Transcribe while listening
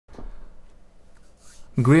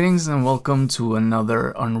Greetings and welcome to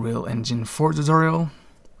another Unreal Engine 4 tutorial.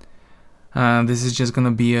 This is just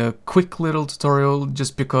gonna be a quick little tutorial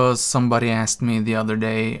just because somebody asked me the other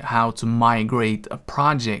day how to migrate a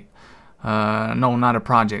project. No, not a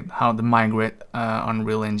project, how to migrate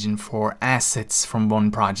Unreal Engine 4 assets from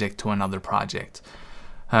one project to another project.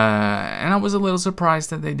 And I was a little surprised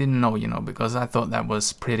that they didn't know, because I thought that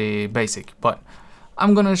was pretty basic, but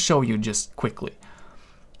I'm gonna show you just quickly.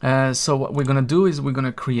 So what we're gonna do is we're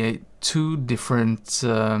gonna create two different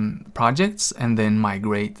projects and then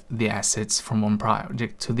migrate the assets from one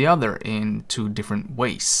project to the other in two different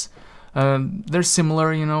ways. They're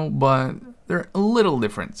similar, but they're a little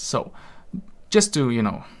different. So just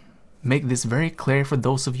to, make this very clear for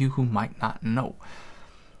those of you who might not know.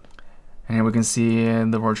 And here we can see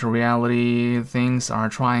the virtual reality things are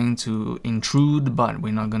trying to intrude, but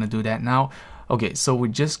we're not gonna do that now. Okay, so we're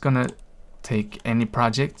just gonna take any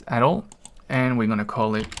project at all and we're gonna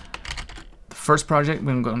call it, the first project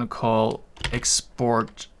we're gonna call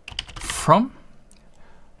export from.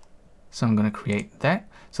 So I'm gonna create that.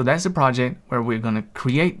 So that's the project where we're gonna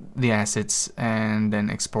create the assets and then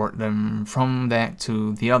export them from that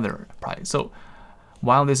to the other project. So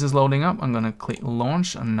while this is loading up, I'm gonna click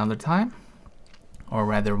launch another time, or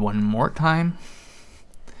rather one more time.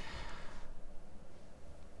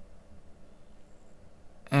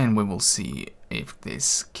 And we will see if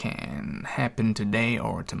this can happen today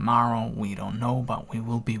or tomorrow. We don't know, but we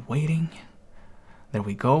will be waiting. There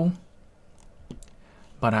we go.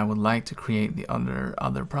 But I would like to create the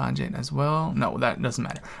other project as well. No, that doesn't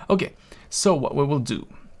matter. Okay, so what we will do,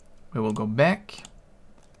 we will go back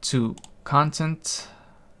to content,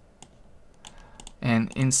 and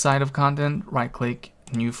inside of content, right click,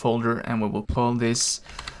 new folder, and we will call this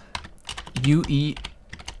UE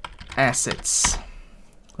assets.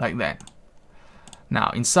 Like that. Now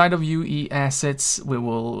inside of UE assets, we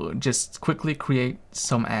will just quickly create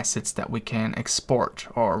some assets that we can export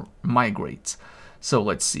or migrate. So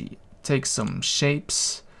let's see, take some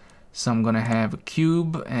shapes. So I'm gonna have a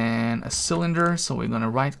cube and a cylinder, so we're gonna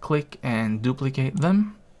right click and duplicate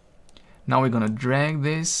them. Now we're gonna drag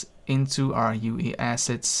this into our UE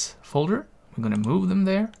assets folder. We're gonna move them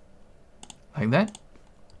there like that.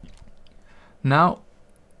 Now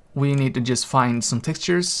we need to just find some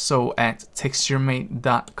textures. So at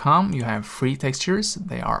texturemate.com you have free textures.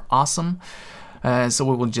 They are awesome. So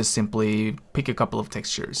we will just simply pick a couple of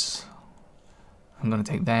textures. I'm gonna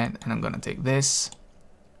take that and I'm gonna take this.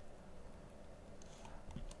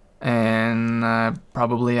 And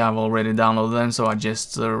probably I've already downloaded them, so I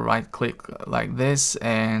just right click like this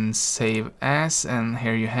and save as, and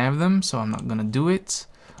here you have them. So I'm not gonna do it.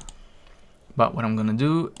 But what I'm gonna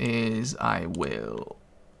do is I will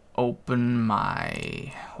open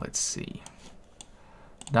my, let's see,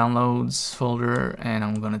 downloads folder, and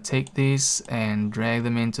I'm gonna take these and drag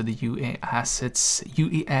them into the UE assets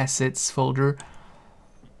folder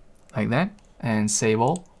like that, and save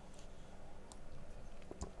all.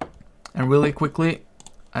 And really quickly,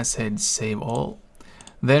 I said save all.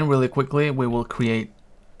 Then really quickly we will create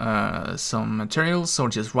some materials. So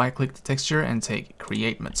just right click the texture and take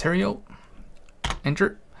create material,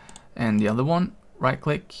 enter, and the other one, right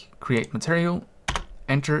click, create material,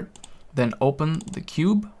 enter, then open the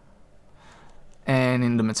cube, and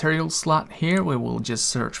in the material slot here we will just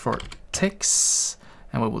search for text,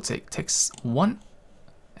 and we will take text 1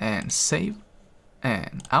 and save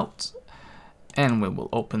and out, and we will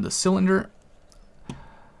open the cylinder,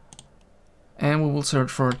 and we will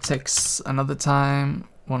search for text another time,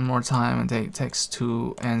 one more time, and take text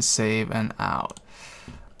 2 and save and out.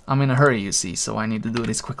 I'm in a hurry, you see, so I need to do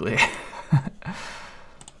this quickly.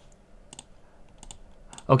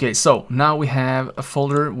 Okay, so now we have a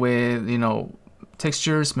folder with,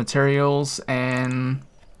 textures, materials, and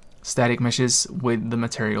static meshes with the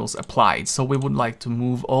materials applied. So we would like to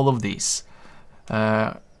move all of these,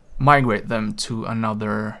 migrate them to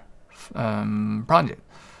another project.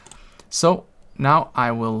 So now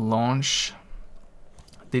I will launch.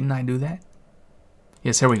 Didn't I do that?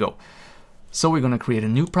 Yes, here we go. So we're gonna create a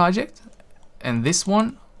new project, and this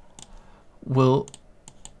one will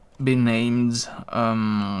be named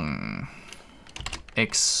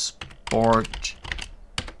export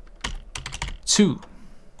 2.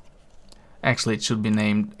 Actually, it should be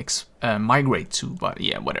named migrate 2, but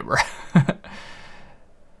yeah, whatever.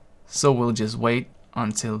 So we'll just wait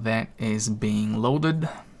until that is being loaded.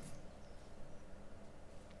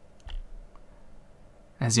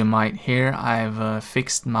 As you might hear, I've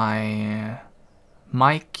fixed my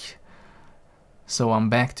mic. So I'm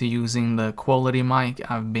back to using the quality mic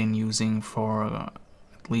I've been using for at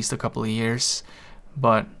least a couple of years,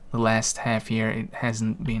 but the last half year it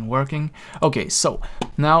hasn't been working. Okay, so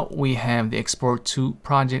now we have the export to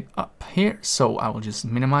project up here, so I will just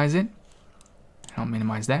minimize it. I'll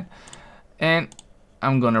minimize that, and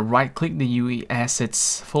I'm gonna right click the UE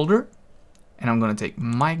assets folder, and I'm gonna take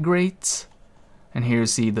migrate, and here you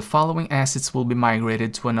see the following assets will be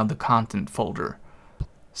migrated to another content folder.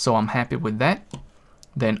 So I'm happy with that.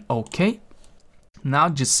 Then OK. Now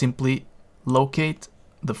just simply locate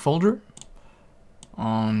the folder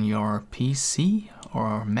on your PC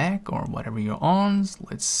or Mac or whatever you're on.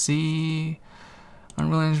 Let's see,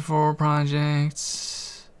 Unreal Engine 4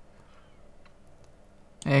 projects,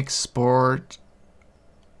 export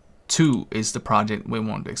to is the project we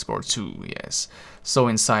want to export to. Yes, so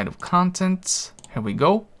inside of content, here we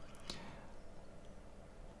go,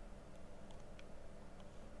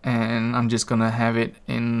 and I'm just gonna have it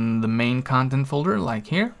in the main content folder like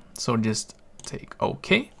here. So just take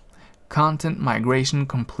OK. Content migration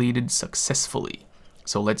completed successfully.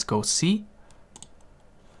 So let's go see.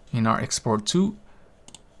 In our export to,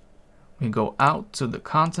 we go out to the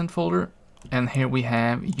content folder, and here we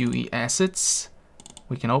have UE assets.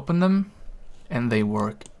 We can open them, and they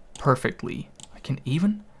work perfectly. I can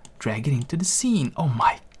even drag it into the scene. Oh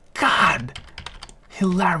my god!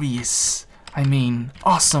 Hilarious! I mean,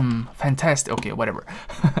 awesome, fantastic. Okay, whatever.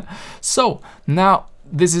 So now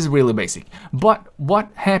this is really basic, but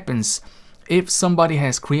what happens if somebody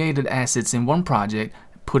has created assets in one project,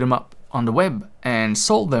 put them up on the web and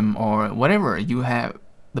sold them or whatever? You have,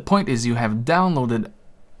 the point is you have downloaded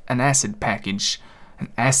an asset package, and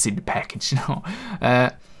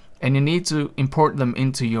you need to import them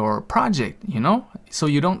into your project, you know, so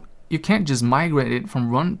you can't just migrate it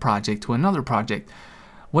from one project to another project.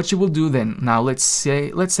 What you will do then, now let's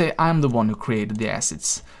say I'm the one who created the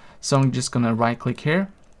assets. So I'm just gonna right click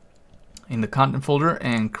here in the content folder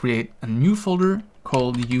and create a new folder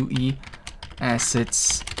called UE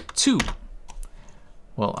assets 2.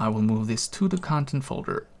 Well, I will move this to the content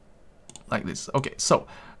folder like this. Okay, so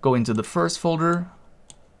go into the first folder,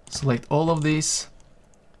 select all of these,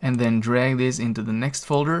 and then drag this into the next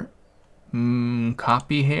folder.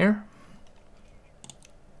 Copy here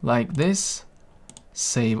like this,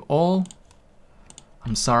 save all.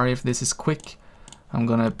 I'm sorry if this is quick. I'm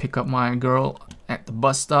gonna pick up my girl at the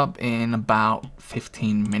bus stop in about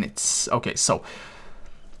 15 minutes. Okay, so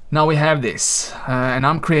now we have this, and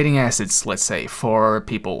I'm creating assets, let's say, for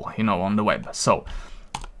people, you know, on the web. So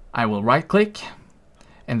I will right click,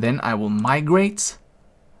 and then I will migrate,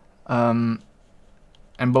 and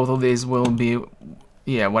both of these will be,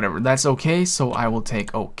 yeah, whatever, that's okay. So I will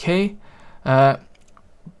take OK,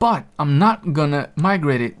 but I'm not gonna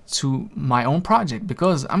migrate it to my own project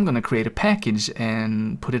because I'm gonna create a package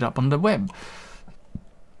and put it up on the web.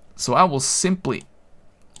 So I will simply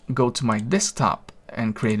go to my desktop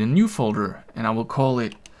and create a new folder, and I will call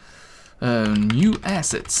it new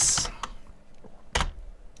assets,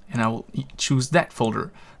 and I will choose that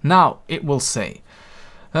folder. Now it will say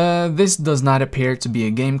this does not appear to be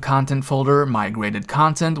a game content folder. Migrated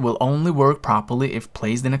content will only work properly if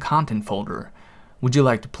placed in a content folder. Would you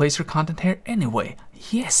like to place your content here anyway?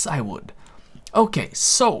 Yes, I would. Okay,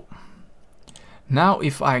 so now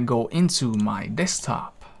if I go into my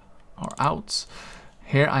desktop or out,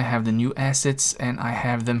 here I have the new assets and I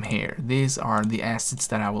have them here. These are the assets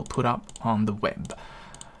that I will put up on the web.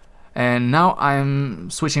 And now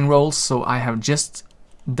I'm switching roles, so I have just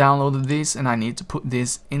downloaded this and I need to put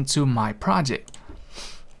this into my project.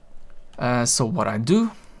 So what I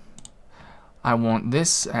do, I want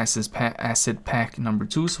this asset pack number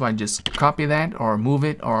 2, so I just copy that or move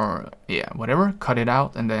it or yeah, whatever, cut it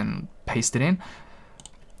out and then paste it in.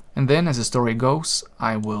 And then as the story goes,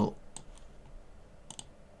 I will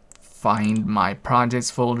find my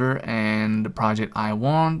projects folder and the project I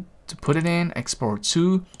want to put it in, export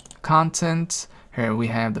to content. Here we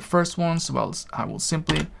have the first one, so I will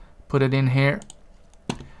simply put it in here,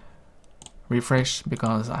 refresh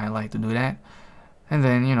because I like to do that, and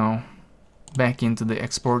then, you know, back into the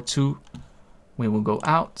export to, we will go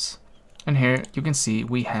out, and here you can see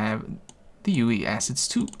we have the UE assets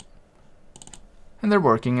too, and they're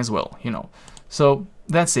working as well, you know. So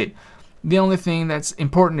that's it. The only thing that's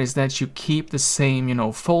important is that you keep the same, you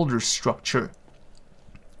know, folder structure.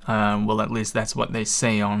 Well, at least that's what they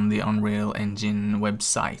say on the Unreal Engine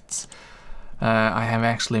website. I have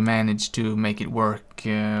actually managed to make it work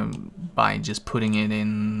by just putting it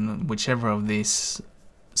in whichever of these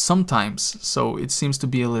sometimes, so it seems to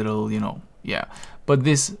be a little, you know, yeah, but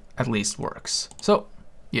this at least works. So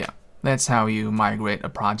yeah, that's how you migrate a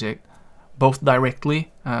project, both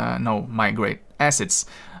directly, migrate assets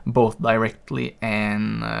both directly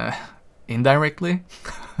and indirectly.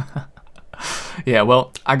 Yeah,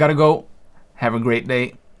 well, I gotta go. Have a great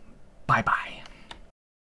day. Bye bye.